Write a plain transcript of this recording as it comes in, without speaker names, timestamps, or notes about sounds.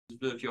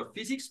Philosophy of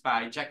Physics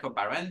by Jacob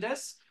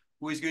Barandes,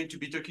 who is going to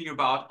be talking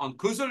about on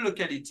causal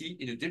locality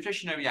in a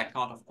deflationary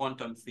account of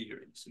quantum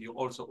theory. So you're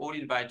also all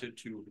invited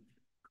to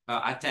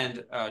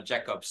attend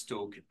Jacob's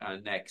talk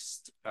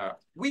next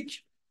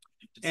week.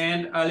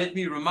 And let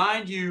me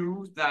remind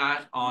you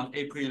that on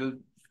April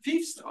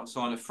 5th,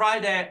 also on a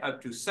Friday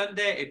up to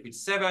Sunday, April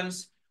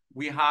 7th,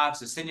 we have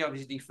the Senior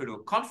Visiting Fellow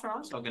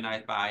Conference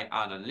organized by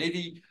Arnon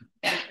Levy.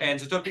 And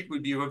the topic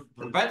will be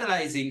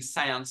revitalizing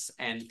science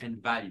and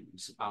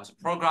values. The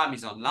program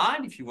is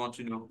online if you want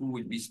to know who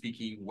will be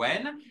speaking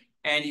when.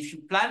 And if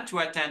you plan to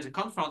attend the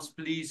conference,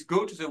 please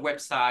go to the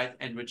website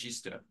and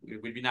register.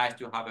 It will be nice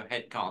to have a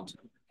head count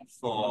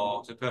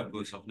for the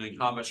purpose of knowing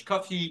how much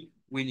coffee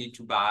we need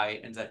to buy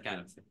and that kind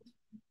of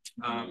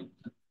thing.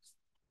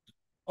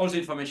 All the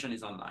information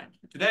is online.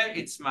 Today,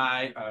 it's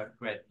my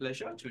great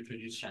pleasure to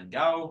introduce Shan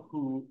Gao,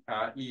 who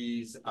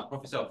is a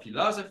professor of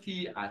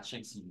philosophy at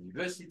Shaanxi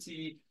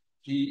University.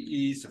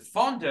 He is a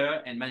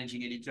founder and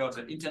managing editor of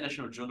the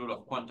International Journal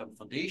of Quantum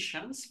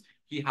Foundations.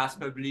 He has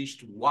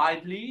published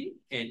widely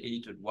and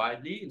edited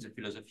widely in the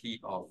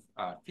philosophy of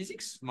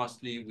physics,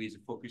 mostly with a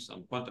focus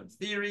on quantum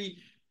theory.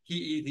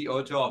 He is the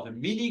author of The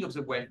Meaning of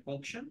the Wave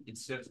Function in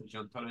Search of the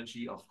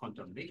Ontology of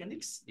Quantum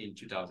Mechanics in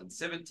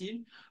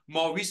 2017.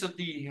 More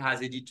recently, he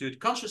has edited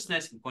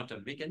Consciousness in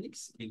Quantum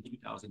Mechanics in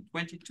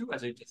 2022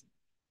 as a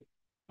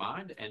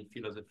mind and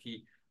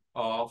philosophy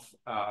of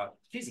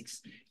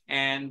physics.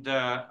 And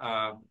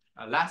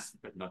last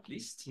but not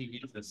least,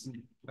 he is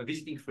a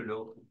visiting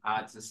fellow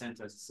at the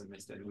center this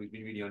semester. And we've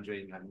been really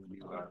enjoying having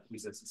you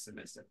with us this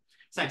semester.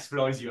 Thanks,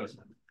 floor is yours.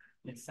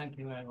 Yes, thank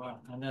you very much.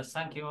 And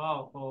thank you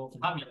all for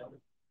coming.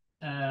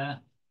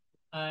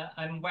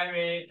 I'm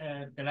very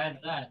glad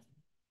that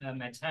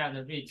my child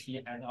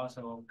Richie has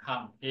also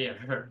come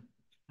here,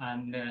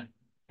 and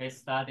he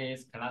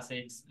studies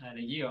classics at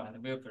Yale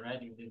and will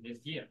graduate this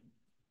year.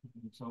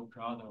 I'm so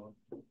proud of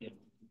him.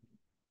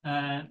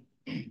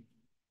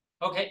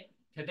 Okay,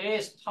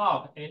 today's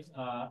talk is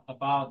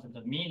about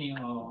the meaning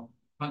of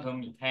quantum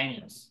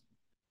mechanics.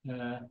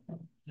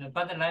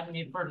 But let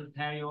me first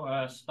tell you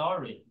a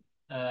story.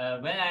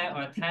 When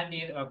I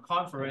attended a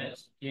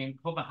conference in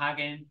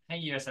Copenhagen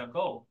 10 years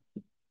ago,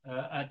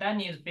 a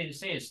Danish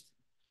physicist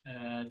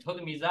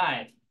told me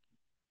that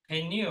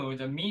he knew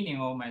the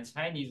meaning of my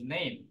Chinese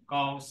name,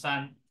 Gao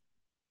San.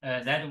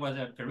 That was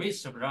a great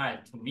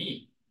surprise to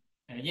me.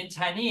 In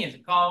Chinese,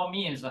 Gao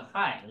means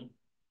high,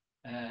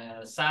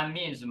 San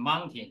means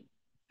mountain.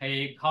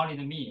 He called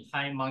me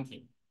High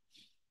Mountain.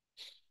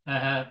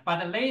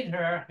 But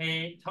later,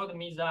 he told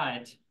me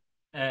that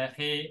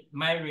he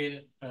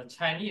married a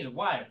Chinese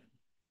wife.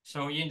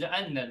 So in the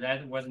end,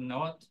 that was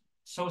not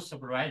so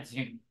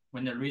surprising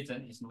when the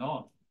reason is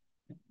not.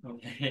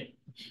 Okay.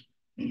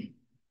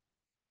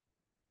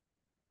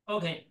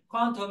 Okay,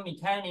 quantum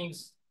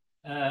mechanics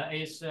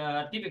is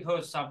a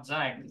difficult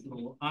subject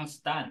to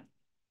understand.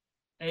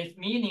 Its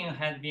meaning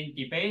has been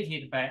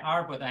debated by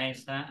Albert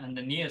Einstein and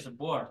Niels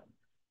Bohr.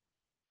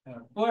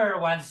 Bohr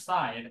once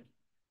said,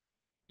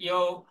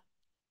 you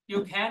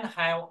can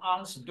have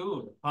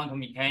understood quantum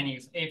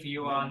mechanics if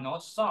you are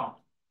not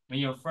shocked when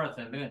you first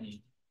learn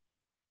it.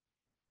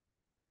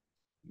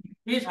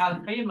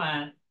 Richard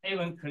Feynman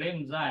even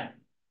claimed that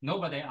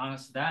nobody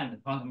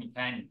understands quantum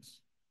mechanics.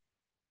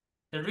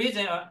 The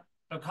reason,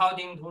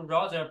 according to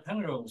Roger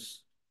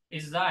Penrose,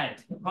 is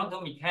that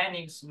quantum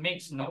mechanics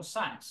makes no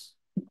sense.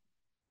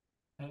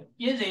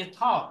 In this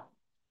talk,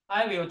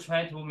 I will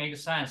try to make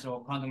sense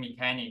of quantum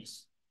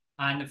mechanics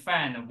and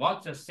find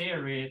what the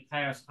theory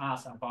tells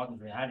us about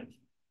reality.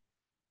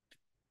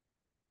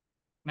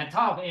 My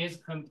talk is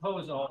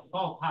composed of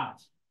 4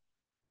 parts.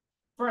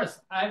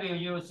 First, I will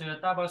use a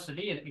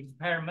double-slit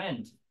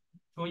experiment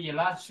to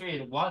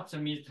illustrate what the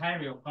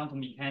mystery of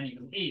quantum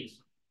mechanics is.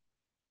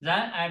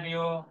 Then I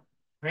will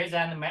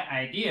present my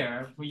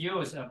idea to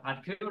use a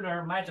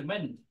particular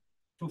measurement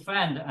to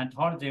find the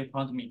ontology of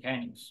quantum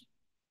mechanics.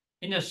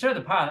 In the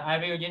third part, I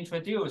will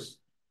introduce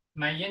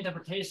my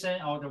interpretation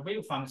of the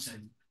wave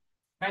function.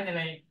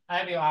 Finally,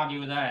 I will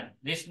argue that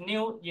this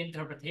new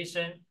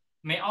interpretation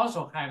may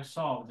also have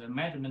solved the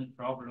measurement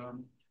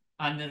problem,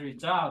 and the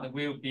result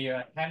will be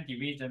a time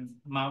division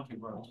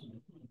multiverse.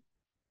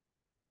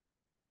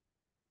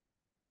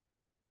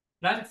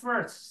 Let's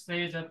first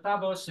see the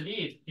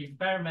double-slit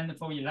experiment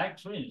for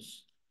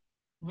electrons,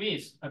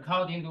 which,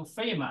 according to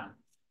Feynman,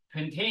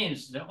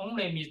 contains the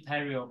only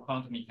mystery of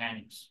quantum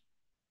mechanics.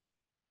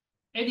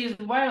 It is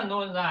well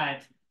known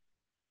that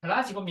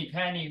classical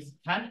mechanics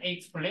can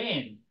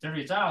explain the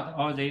result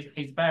of this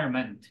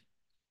experiment,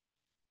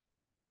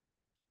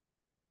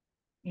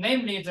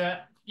 namely the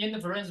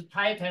inference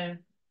pattern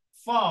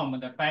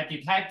formed by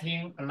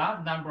detecting a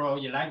large number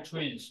of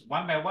electrons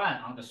one by one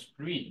on the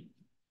screen.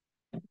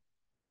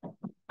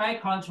 By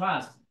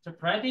contrast, the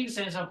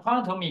predictions of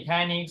quantum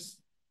mechanics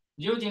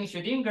using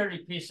Schrödinger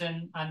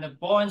equation and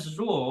Born's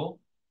rule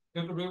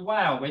agree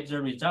well with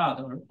the result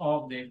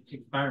of the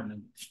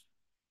experiment.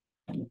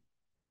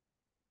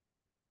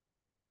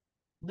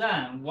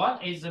 Then,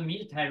 what is the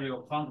mystery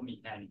of quantum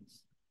mechanics?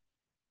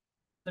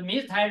 The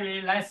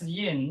mystery lies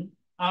in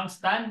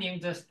understanding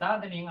the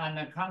startling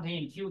and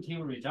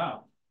counterintuitive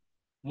result.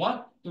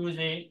 What do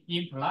they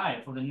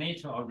imply for the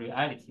nature of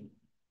reality?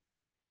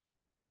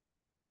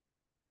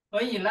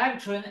 An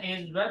electron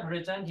is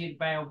represented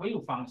by a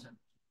wave function,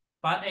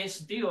 but it's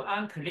still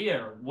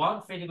unclear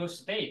what physical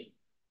state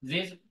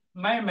this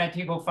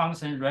mathematical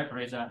function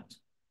represents.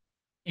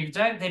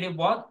 Exactly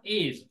what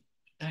is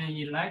an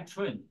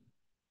electron?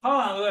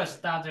 How on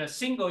earth does a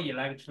single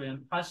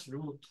electron pass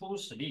through two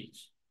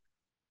slits?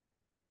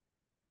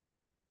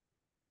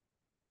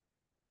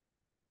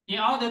 In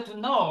order to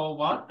know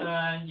what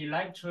an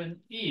electron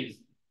is,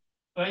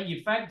 an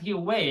effective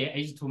way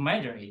is to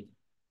measure it.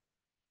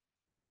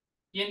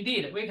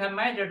 Indeed, we can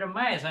measure the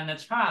mass and the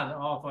charge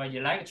of an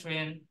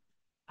electron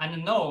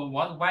and know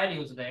what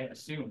values they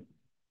assume.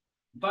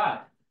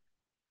 But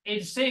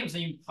it seems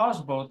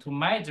impossible to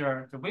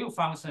measure the wave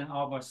function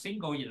of a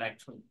single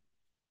electron.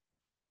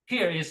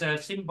 Here is a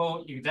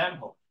simple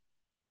example.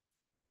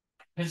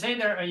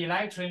 Consider an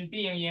electron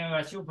being in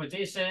a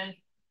superposition,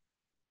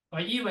 or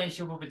even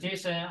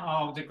superposition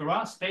of the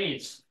ground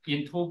states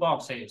in two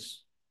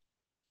boxes.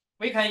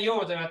 We can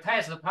use the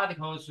test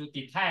particles to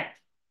detect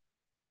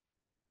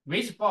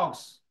which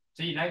box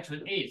the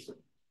electron is.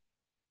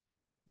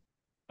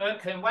 A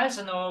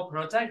conventional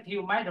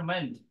projective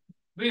measurement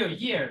will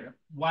yield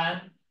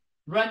one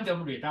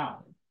random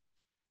result.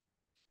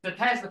 The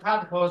test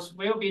particles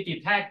will be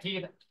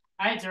detected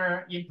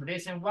either in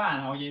position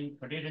 1 or in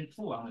position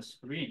 2 on the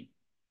screen.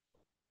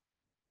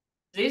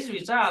 This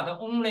result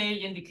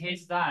only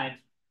indicates that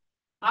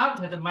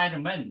after the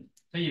measurement,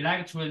 the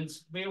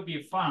electrons will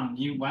be found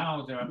in one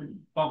of the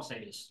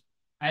boxes,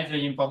 either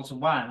in box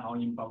 1 or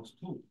in box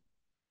 2.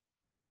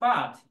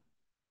 But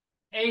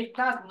it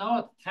does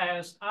not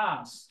tell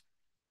us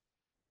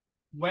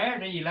where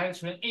the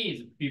electron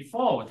is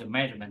before the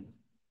measurement.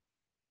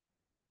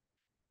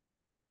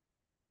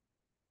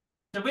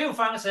 The wave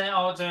function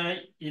of the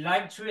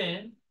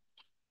electron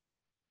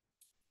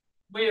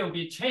will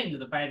be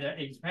changed by the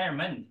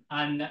experiment,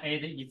 and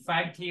it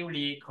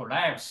effectively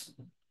collapses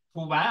to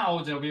one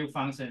of the wave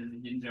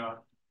functions in the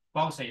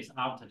boxes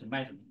after the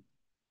measurement.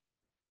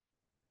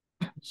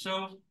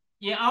 So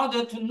in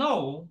order to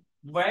know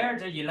where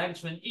the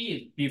electron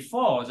is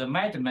before the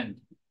measurement,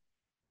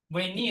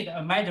 we need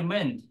a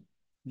measurement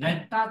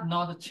that does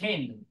not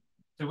change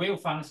the wave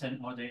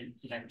function of the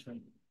electron.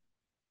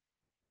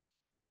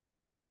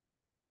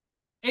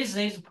 Is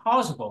this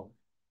possible?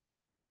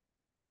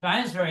 The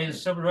answer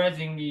is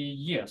surprisingly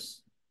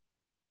yes.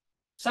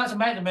 Such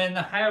measurements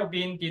have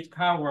been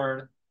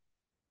discovered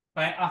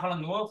by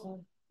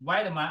Aharonov,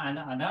 Weidman, and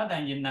another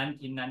in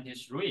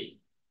 1993.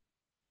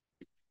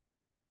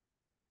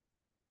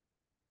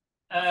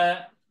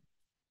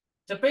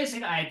 The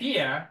basic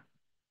idea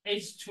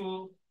is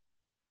to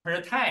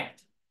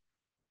protect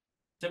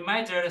the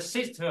measured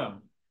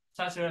system,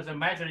 such as the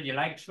measured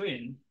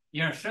electron,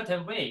 in a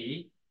certain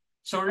way,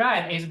 so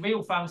that its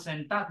wave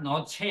function does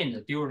not change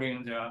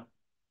during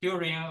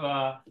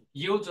a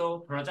usual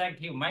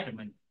projective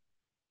measurement.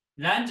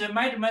 Then the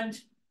measurement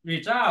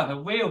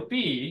result will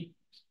be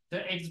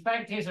the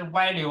expectation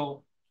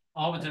value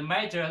of the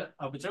measure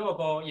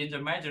observable in the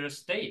measured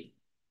state.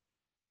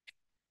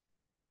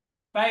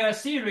 By a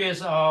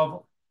series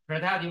of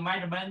predictive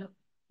measurements,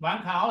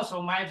 one can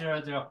also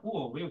measure the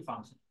whole wave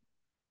function.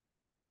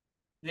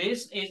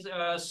 This is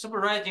a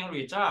surprising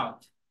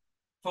result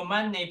for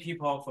many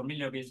people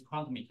familiar with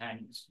quantum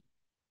mechanics.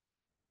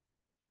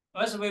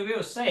 As we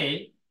will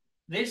say,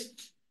 this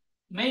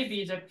may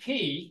be the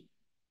key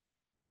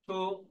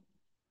to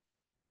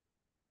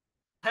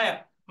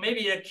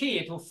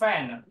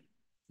find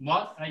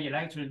what an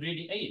electron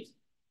really is.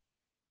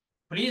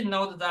 Please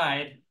note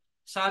that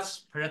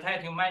such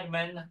predictive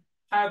measurements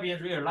have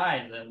been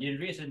realized in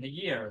recent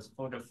years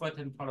for the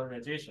photon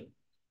polarization.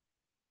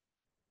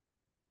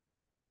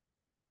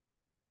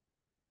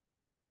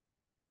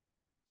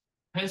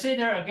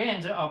 Consider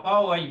again the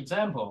above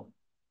example.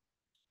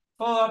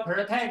 For a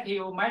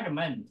predictive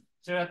measurement,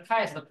 the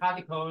test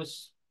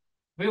particles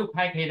wave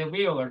packet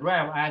will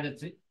arrive at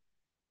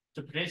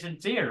the position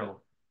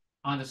 0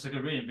 on the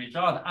screen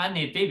without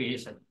any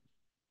deviation.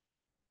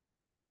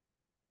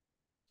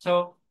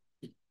 So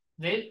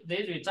this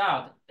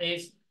result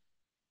is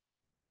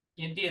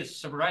indeed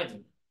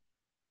surprising.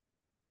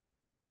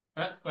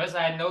 As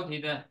I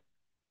noted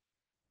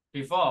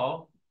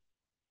before,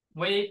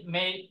 we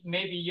may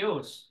maybe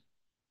use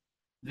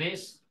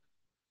this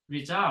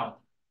result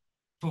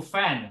to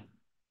find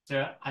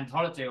the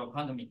ontology of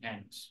quantum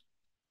mechanics.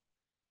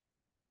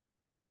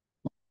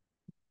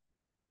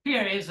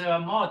 Here is a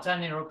more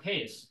general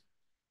case.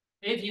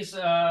 It is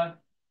a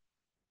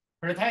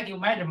predictive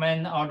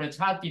measurement of the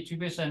charge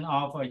distribution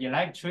of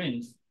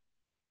electrons.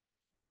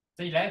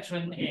 The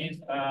electron is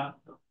a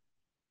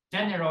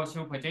general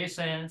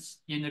superpositions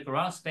in the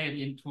ground state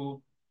in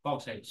two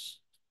boxes.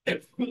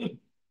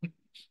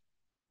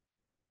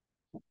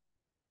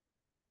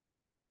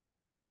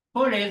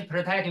 For this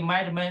predictive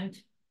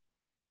measurement,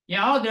 in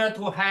order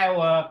to have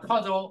a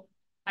causal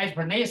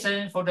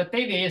explanation for the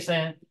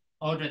deviation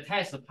of the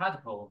test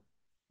particle,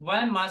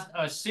 one must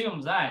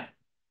assume that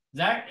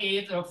there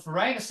is a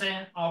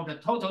fraction of the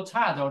total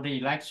charge of the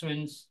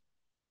electrons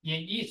in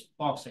each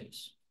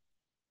boxes.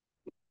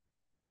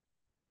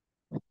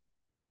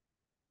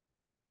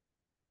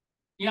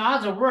 In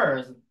other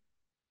words,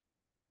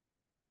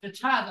 the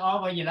charge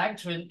of an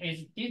electron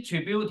is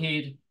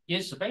distributed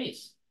in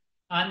space,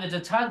 and the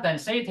charge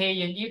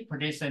density in each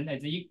position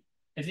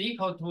is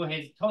equal to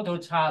its total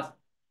charge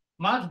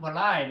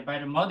multiplied by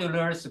the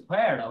modular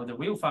square of the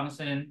wave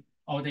function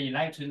of the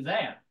electron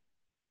there.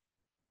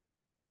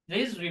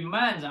 This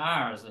reminds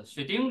us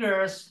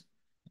Schrödinger's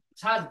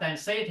charge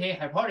density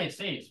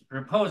hypothesis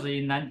proposed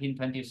in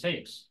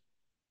 1926.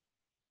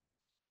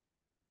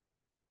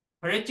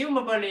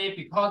 Presumably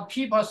because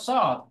people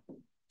thought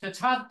the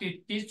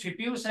charge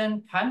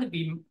distribution can't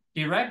be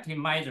directly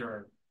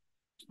measured,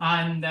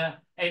 and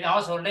it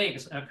also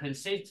lacks a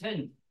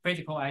consistent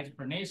physical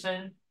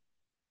explanation.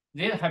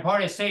 This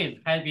hypothesis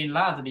has been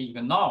largely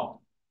ignored.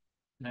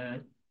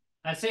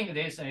 I think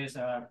this is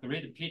a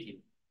great pity.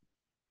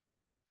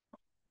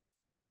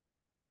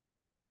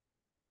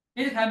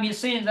 It can be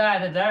seen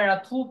that there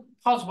are two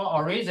possible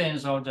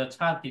origins of the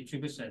charge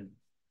distribution.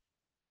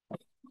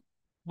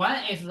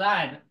 One is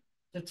that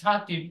the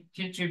charge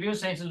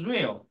distribution is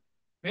real,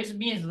 which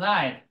means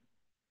that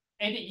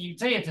it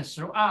exists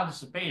throughout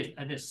space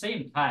at the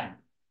same time,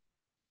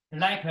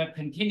 like a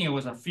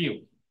continuous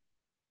field.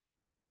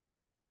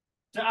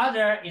 The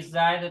other is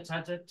that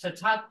the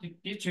charge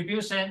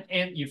distribution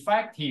is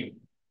effective.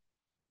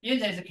 In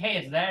this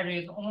case, there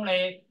is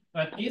only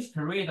a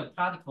discrete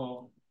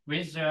particle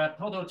with the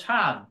total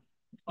charge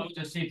of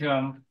the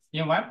system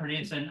in one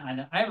position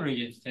and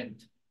every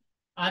instant.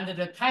 And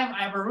the time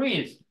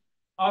average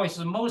of its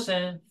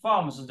motion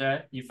forms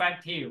the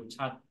effective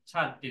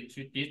charge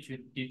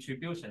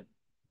distribution.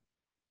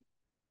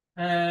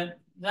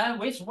 Then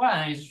which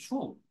one is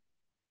true?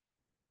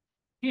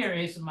 Here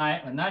is my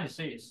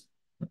analysis.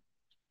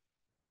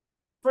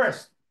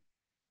 First,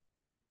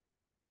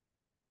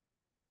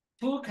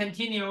 two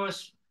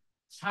continuous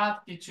charge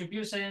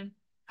distribution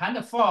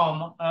can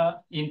form an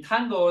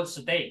entangled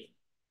state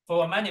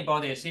for a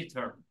many-body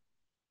system.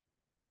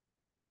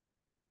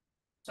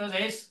 So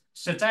this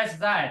suggests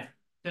that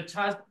the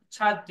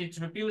charge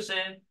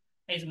distribution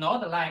is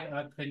not like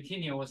a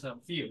continuous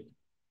field.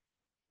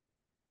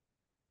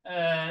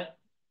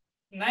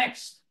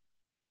 Next,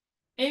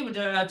 if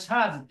the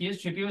charge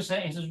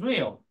distribution is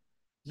real,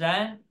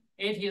 then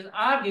it is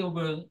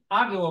arguable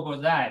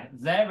that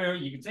there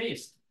will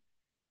exist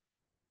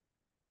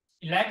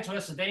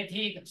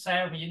electrostatic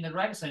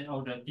self-interaction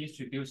of the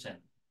distribution.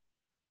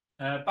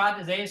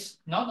 But this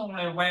not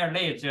only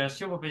violates the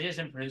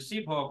superposition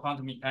principle of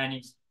quantum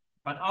mechanics,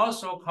 but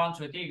also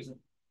contradicts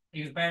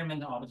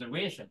experimental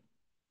observation.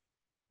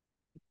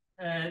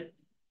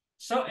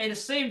 So it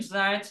seems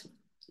that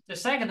the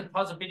second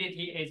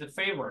possibility is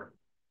favored.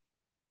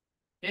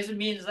 This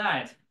means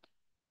that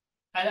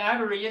at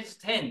every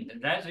instant,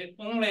 there is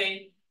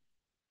only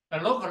a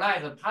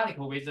localized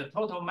particle with the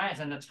total mass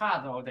and the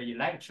charge of the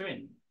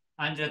electron,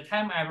 and the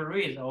time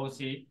average of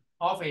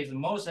its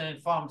motion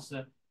forms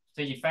the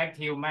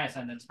effective mass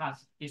and the charge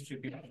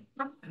distribution.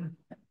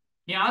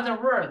 In other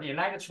words, the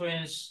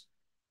electrons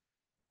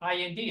are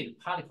indeed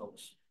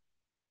particles.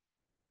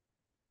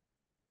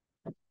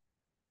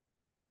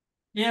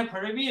 In a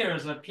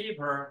previous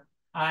paper,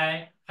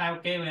 I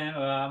have given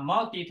a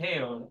more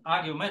detailed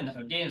argument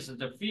against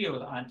the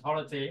field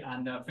ontology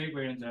and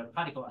favoring the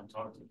particle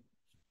ontology.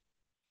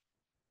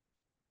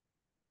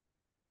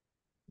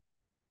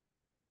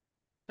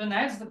 The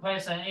next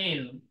question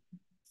is,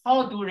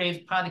 how do these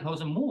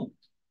particles move?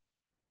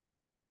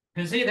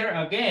 Consider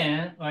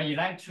again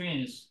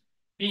electrons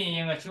being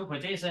in a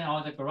superposition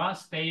of the ground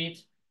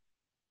state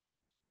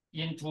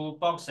into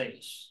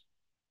boxes.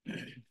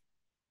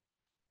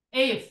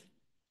 If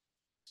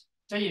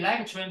the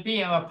electron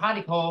being a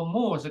particle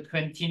moves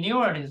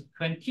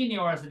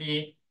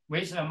continuously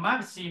with a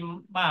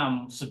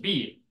maximum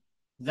speed,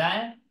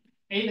 then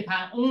it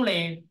can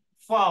only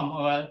form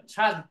a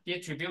charge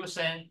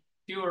distribution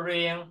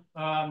during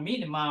a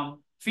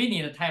minimum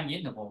finite time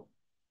interval.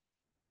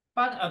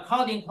 But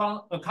according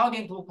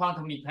to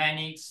quantum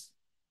mechanics,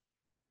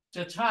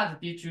 the charge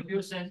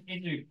distribution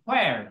is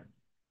required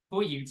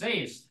to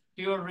exist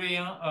during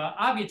an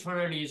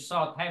arbitrarily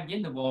short time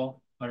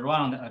interval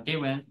around a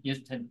given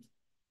instant.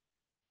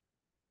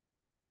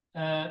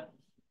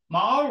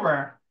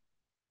 Moreover,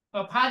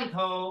 a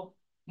particle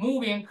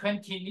moving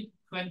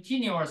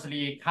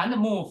continuously can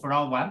move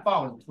from one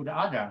box to the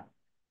other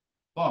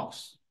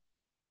box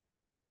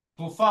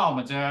to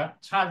form the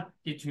charge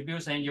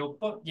distribution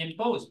in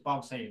both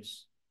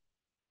boxes.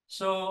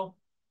 So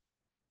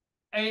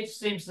it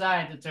seems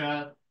that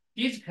the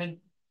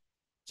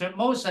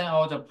motion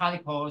of the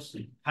particles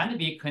can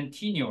be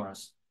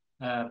continuous,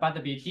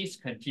 but be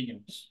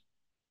discontinuous.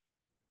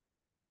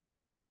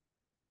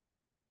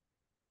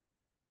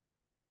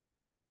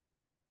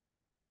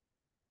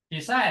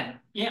 Besides,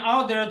 in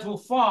order to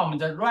form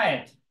the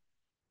right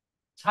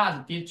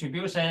charge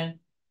distribution,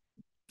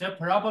 the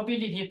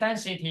probability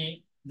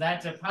density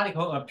that the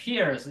particle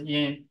appears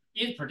in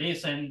its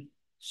position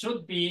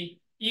should be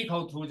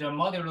equal to the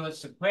modulus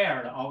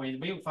squared of its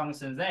wave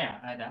function there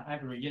at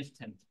every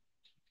instant.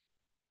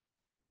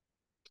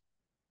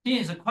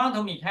 Since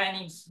quantum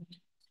mechanics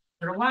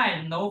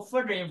provide no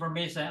further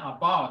information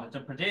about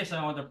the position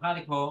of the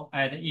particle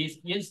at each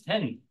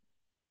instant,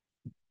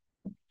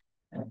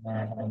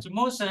 the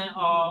motion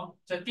of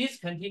the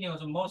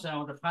discontinuous motion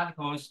of the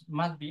particles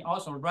must be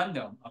also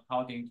random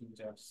according to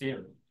the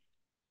theory.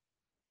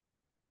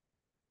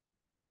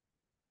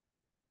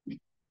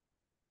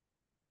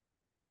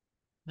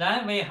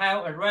 Then we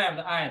have arrived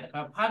at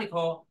a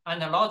particle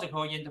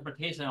analogical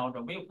interpretation of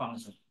the wave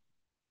function.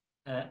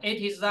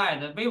 It is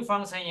that the wave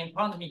function in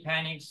quantum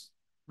mechanics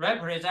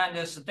represents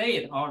the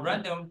state or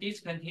random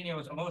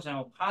discontinuous motion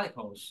of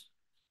particles,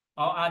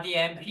 or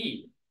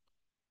RDMP.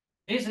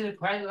 This is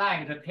quite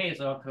like the case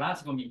of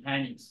classical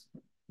mechanics,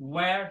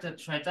 where the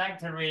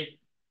trajectory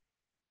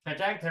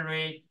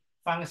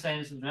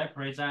functions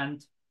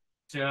represent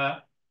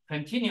the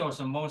continuous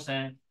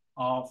motion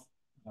of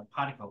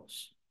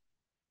particles.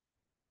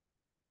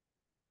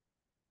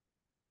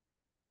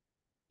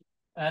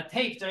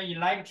 Take the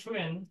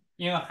electron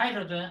in a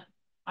hydrogen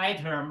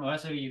atom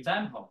as an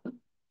example.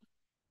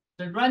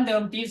 The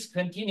random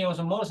discontinuous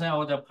motion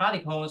of the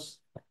particles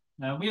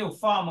will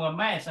form a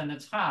mass and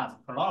charge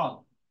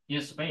cloud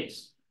in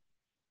space.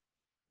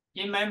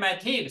 In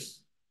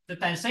mathematics, the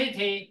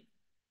density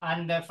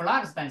and the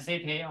flux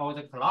density of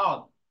the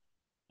cloud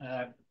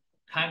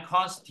can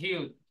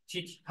constitute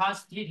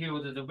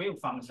the wave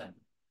function.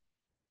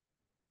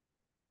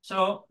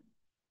 So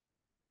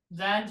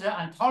then the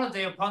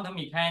ontology of quantum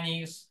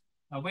mechanics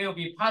will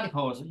be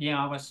particles in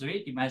our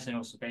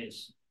three-dimensional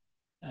space.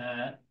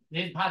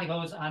 These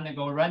particles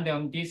undergo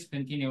random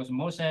discontinuous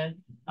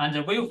motion, and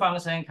the wave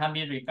function can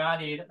be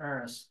regarded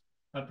as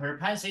a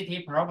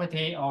propensity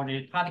property of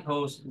the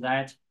particles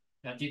that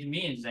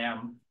determines their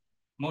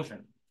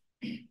motion.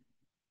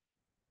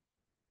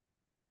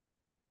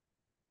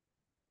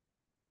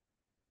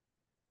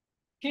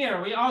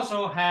 Here we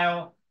also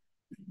have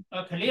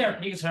a clear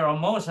picture of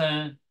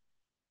motion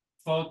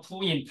for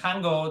two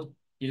entangled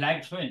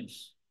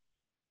electrons.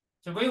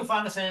 The wave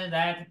function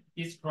that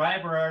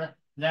describes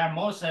their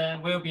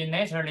motion will be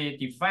naturally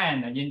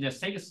defined in the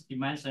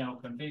six-dimensional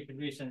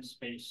configuration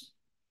space.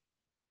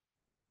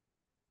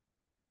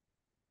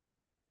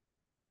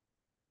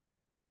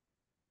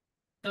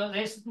 So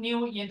this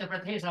new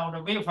interpretation of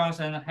the wave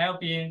function has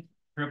been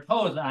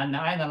proposed and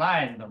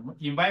analyzed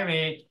in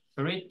very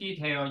great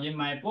detail in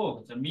my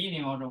book, The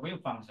Meaning of the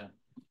Wave Function.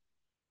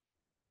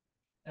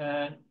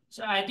 The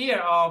idea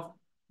of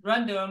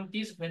random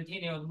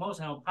discontinuous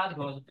motion of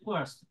particles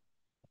first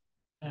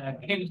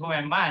came to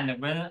my mind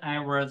when I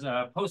was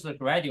a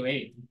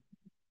postgraduate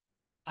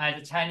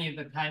at Chinese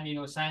Academy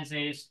of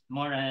Sciences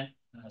more than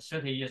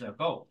 30 years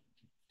ago.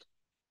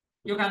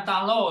 You can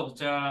download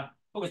the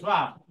book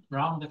draft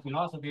from the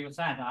Philosophy of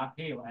Science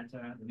archive at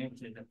the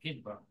University of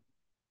Pittsburgh.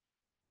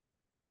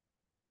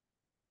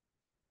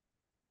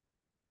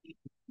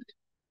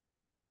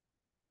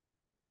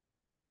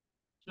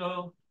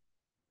 So,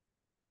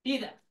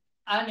 did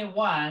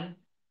anyone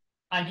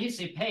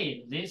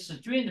anticipate this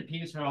strange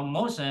picture of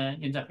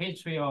motion in the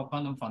history of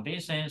quantum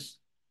foundations?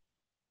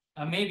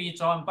 Maybe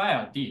John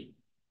Bayle did.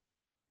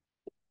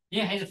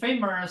 In his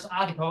famous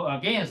article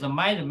against the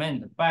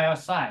measurement Bayle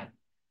said,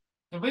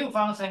 the wave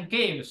function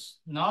gives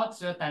not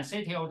the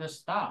density of the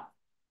star,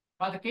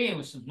 but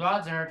gives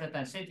rather the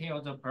density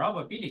of the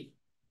probability.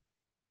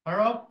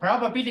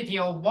 Probability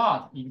of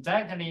what?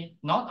 Exactly,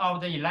 not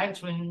of the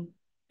electron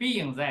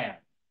being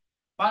there,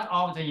 but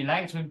of the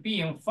electron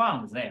being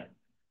found there,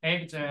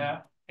 if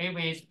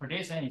its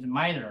position is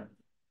measured.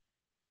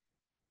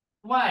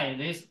 Why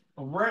this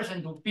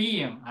aversion to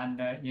being and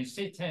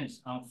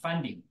insistence on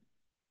finding?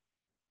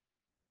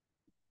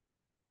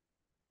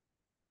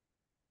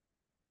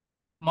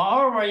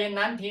 Moreover, in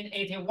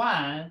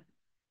 1981,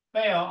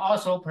 Bayle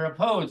also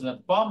proposed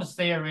the bomb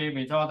theory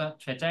without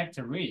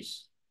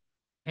trajectories.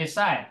 He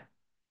said,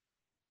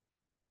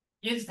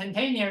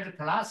 instantaneous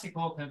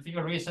classical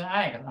configuration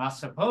acts are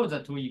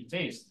supposed to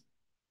exist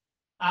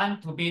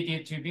and to be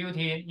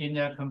distributed in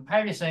the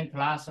comparison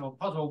class of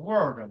possible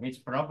world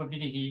with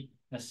probability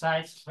the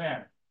size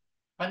squared,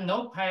 but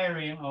no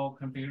pairing of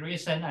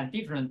configuration at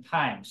different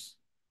times.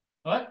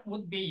 What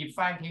would be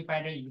effected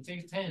by the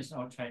existence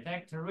of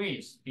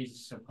trajectories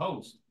is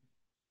supposed.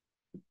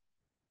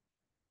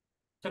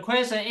 The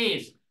question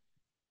is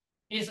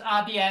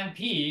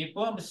RDMP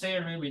bomb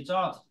theory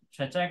without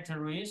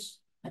trajectories?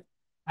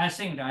 I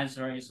think the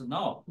answer is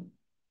no.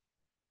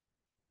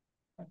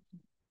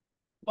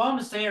 Bomb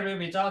theory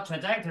without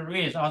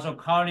trajectories, also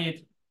called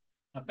it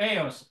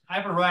Bayes'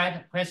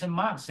 aberrant question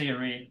mark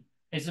theory,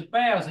 is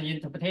Bayes'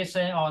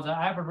 interpretation of the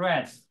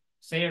aberrant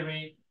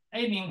theory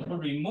aiming to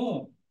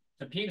remove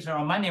the picture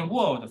of many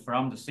worlds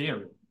from the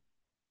theory.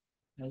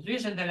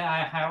 Recently,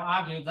 I have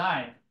argued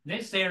that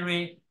this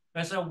theory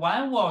as a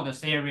one-world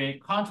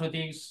theory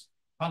contradicts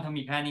quantum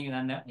mechanics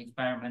and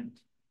experiment.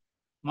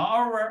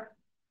 Moreover,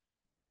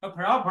 A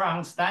proper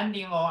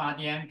understanding of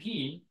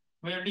RDMP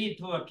will lead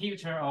to a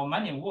picture of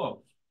many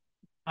worlds.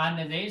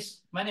 And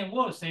this many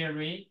world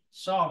theory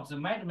solves the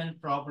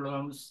measurement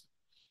problems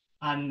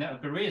and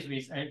agrees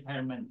with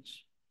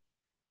experiments.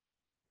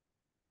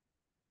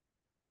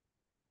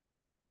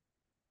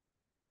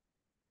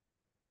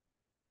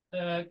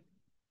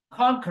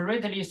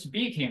 Concretely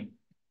speaking,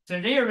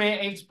 the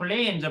theory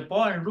explains the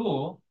Born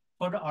rule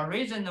for the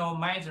original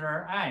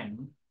measure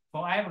M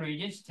for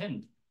every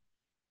instant.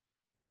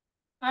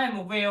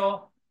 M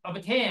will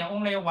obtain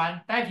only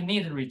one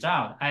definite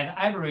result at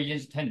every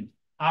instant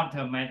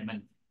after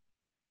measurement.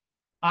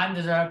 And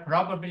the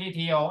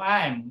probability of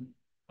M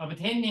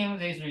obtaining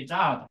this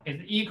result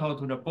is equal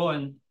to the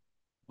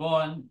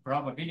Born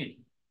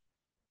probability.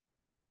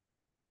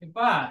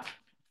 But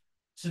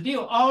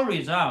still, all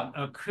results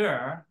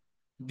occur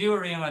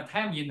during a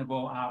time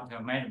interval after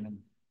measurement.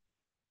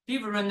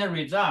 Different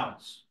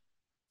results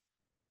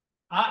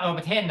are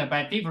obtained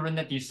by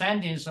different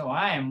descendants of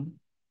M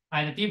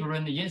at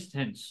different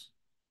instants,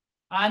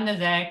 and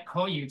they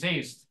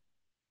coexist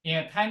in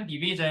a time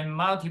division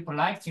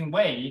multiplexing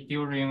way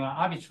during an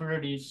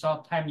arbitrarily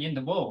short time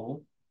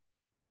interval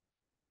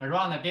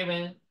around a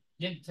given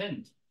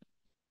instant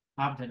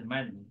after the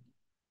measurement.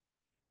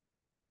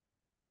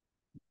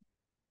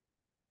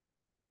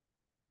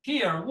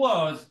 Here,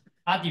 worlds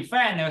are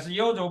defined as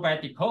usual by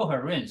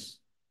decoherence,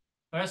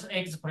 as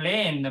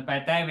explained by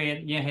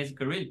David in his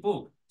great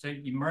book, The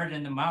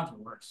Emergent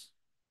Multiverse.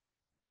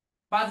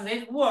 But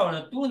these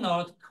worlds do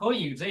not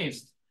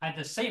coexist at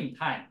the same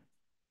time,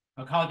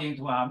 according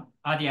to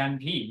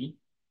RDMP.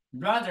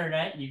 Rather,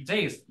 they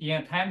exist in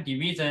a time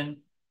division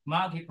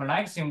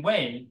multiplexing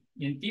way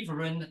in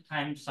different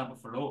time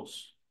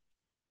subflows.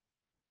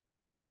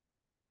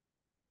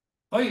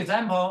 For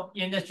example,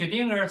 in the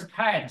Schrödinger's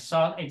cat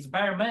thought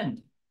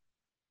experiment,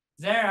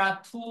 there are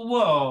two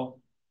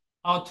worlds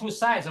or two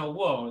sides of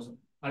worlds,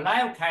 a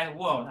live cat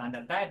world and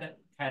a dead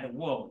cat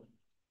world.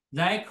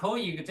 They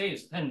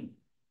coexist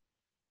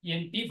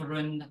in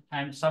different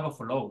time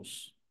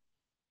subflows.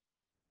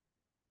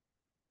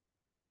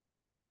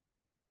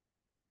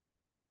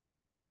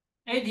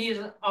 It is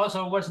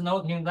also worth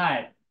noting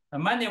that the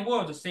many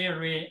world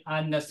theory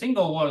and the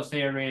single world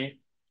theory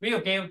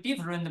will give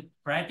different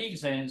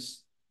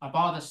predictions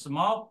about the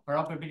small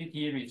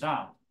probability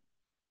result.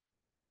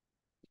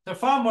 The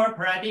former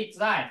predicts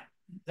that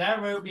there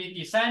will be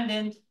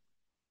descendants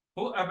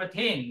who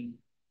obtain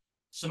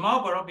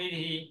small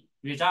probability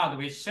result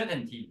with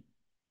certainty,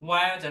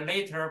 while the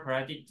later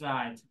predicts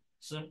that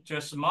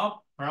the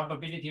small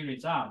probability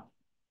result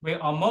will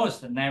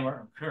almost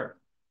never occur.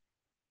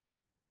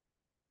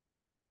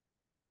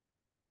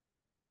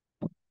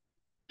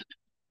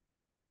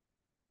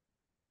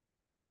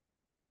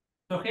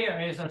 So here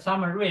is a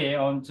summary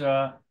on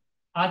the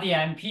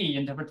RDMP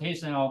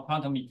interpretation of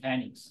quantum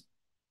mechanics.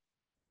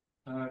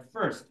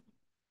 First,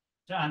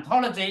 the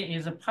ontology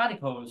is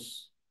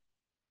particles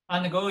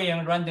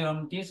undergoing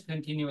random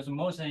discontinuous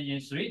motion in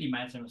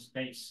three-dimensional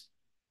space.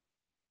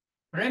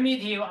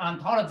 Primitive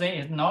ontology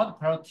is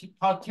not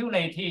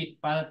postulated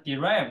but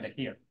derived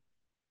here.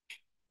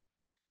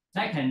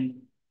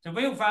 Second, the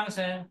wave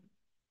function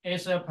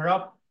is a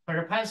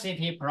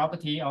propensity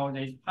property of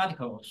these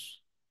particles.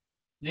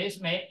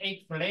 This may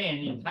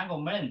explain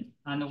entanglement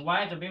and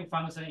why the wave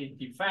function is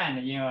defined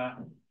in a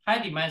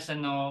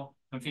high-dimensional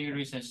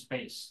configuration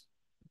space.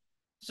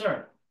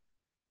 Third,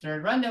 the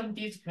random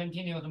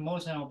discontinuous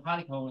motion of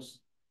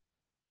particles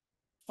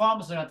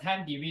forms a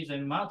time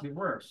division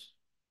multiverse.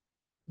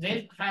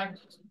 This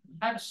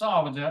have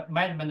solved the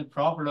measurement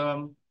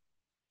problem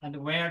and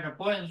where the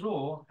Born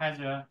rule has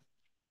a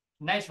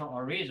natural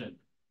origin.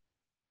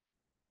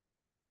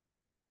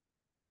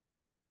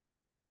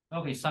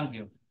 Okay, thank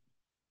you.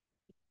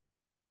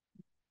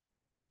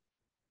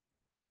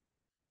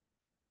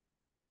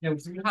 Yeah,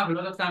 we have a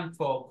lot of time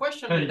for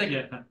questions.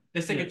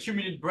 Let's take a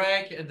 2-minute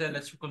break and then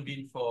let's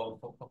reconvene for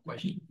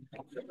questions.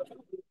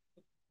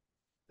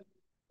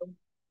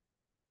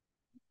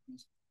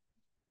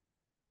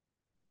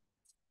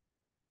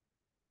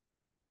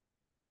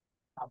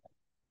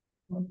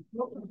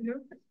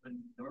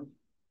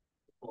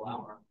 Full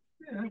hour.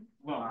 Yeah.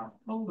 Well,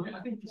 I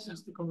think this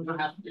is the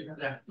conversation.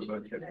 Yeah.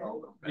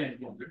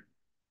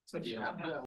 So, yeah.